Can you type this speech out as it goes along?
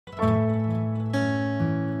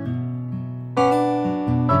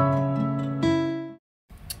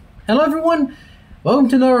Hello everyone, welcome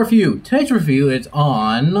to another review. Today's review is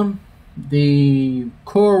on the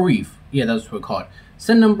coral reef. Yeah, that's what we call it.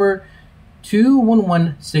 Set number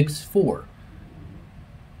 21164.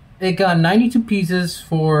 It got 92 pieces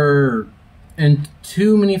for and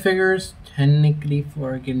two minifigures. Technically,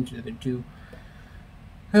 before I get into the other two.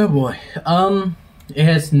 Oh boy. It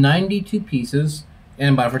has 92 pieces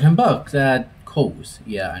and bought it for $10 at Kohl's.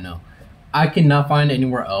 Yeah, I know. I cannot find it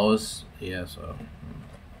anywhere else. Yeah, so.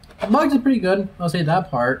 The box is pretty good. I'll say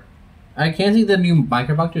that part. I can see the new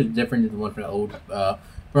Minecraft box is different than the one from the old,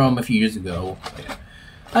 from a few years ago. Yeah.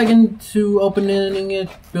 I can to opening it,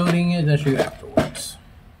 building it, and I'll show you afterwards.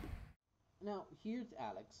 Now here's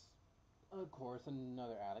Alex. Of course,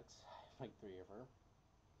 another Alex, like three of her,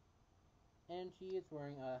 and she is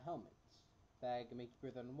wearing a helmet that can make you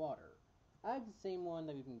breathe underwater. I have the same one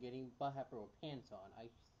that we've been getting, but have her with pants on. I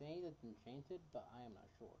say that's enchanted, but I am not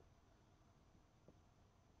sure.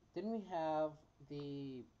 Then we have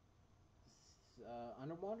the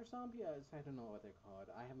underwater zombie. I don't know what they're called.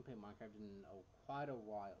 I haven't played Minecraft in quite a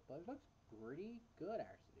while, but it looks pretty good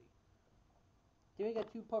actually. Then we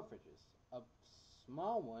got two pufferfishes. A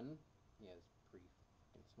small one, yeah, it's pretty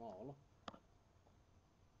small.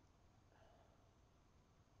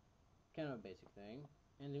 Kind of a basic thing.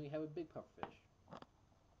 And then we have a big pufferfish.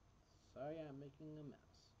 Sorry, I'm making a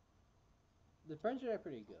mess. The French are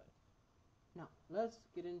pretty good. Now, let's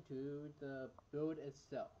get into the build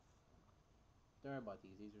itself. Sorry about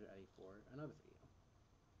these are ready for another video.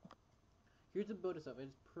 Here's the build itself.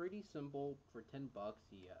 It's pretty simple for $10,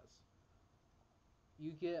 yes.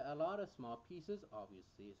 You get a lot of small pieces,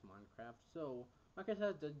 obviously it's Minecraft, so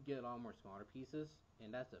Minecraft does get a lot more smaller pieces,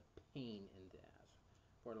 and that's a pain in the ass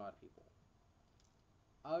for a lot of people.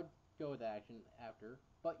 I'll go with that action after,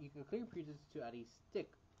 but you can clear pieces to at least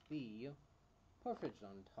stick the pufferfish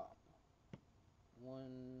on top.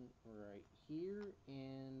 One right here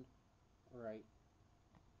and right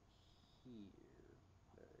here.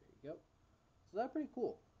 There you go. So that's pretty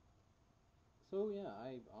cool. So yeah,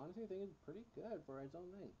 I honestly think it's pretty good for its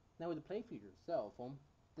own thing. Now with the play feature itself,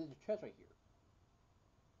 there's a chest right here.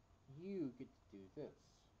 You get to do this.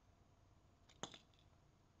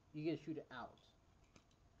 You get to shoot it out.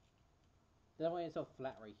 That way it's all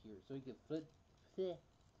flat right here, so you can fit the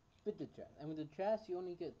chest. And with the chest, you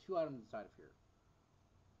only get two items inside of here.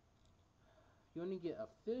 You only get a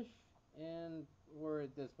fish and where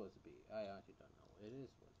it's supposed to be. I actually don't know. It is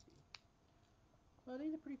supposed to be. But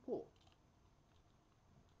these are pretty cool.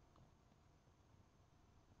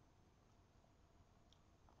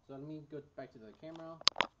 So let me go back to the camera.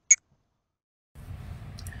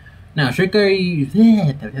 Now,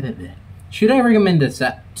 should I recommend this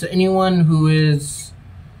set to anyone who is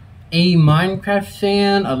a Minecraft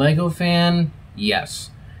fan, a Lego fan? Yes.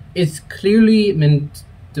 It's clearly meant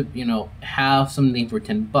to, have something for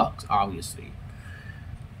 $10, obviously.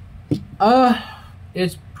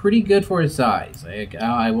 It's pretty good for its size.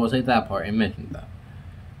 I will say that part. I mentioned that.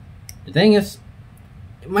 The thing is,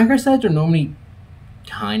 Minecraft sets are normally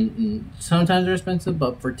sometimes they're expensive,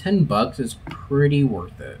 but for $10, it's pretty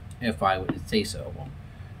worth it, if I would say so.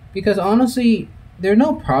 Because honestly, there's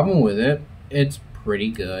no problem with it. It's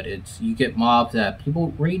pretty good. You get mobs that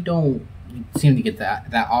people really don't seem to get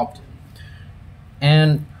that often.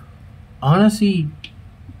 And honestly,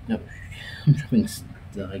 no, I'm dropping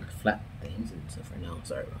like flat things and stuff right now.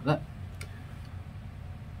 Sorry about that.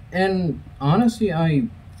 And honestly, I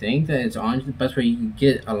think that it's honestly the best way you can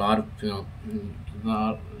get a lot of a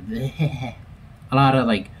lot of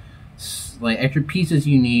like extra pieces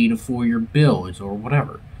you need for your builds or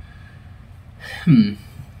whatever.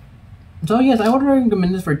 So yes, I would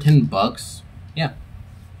recommend this for $10. Yeah,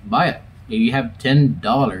 buy it. If you have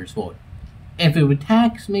 $10 for it. If it would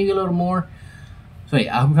tax, maybe a little more. So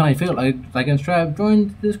yeah, I hope you feel like and subscribe, join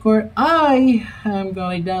the Discord. I am gonna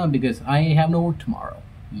lay down because I have no work tomorrow.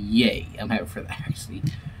 Yay, I'm happy for that actually.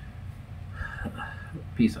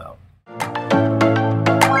 Peace out.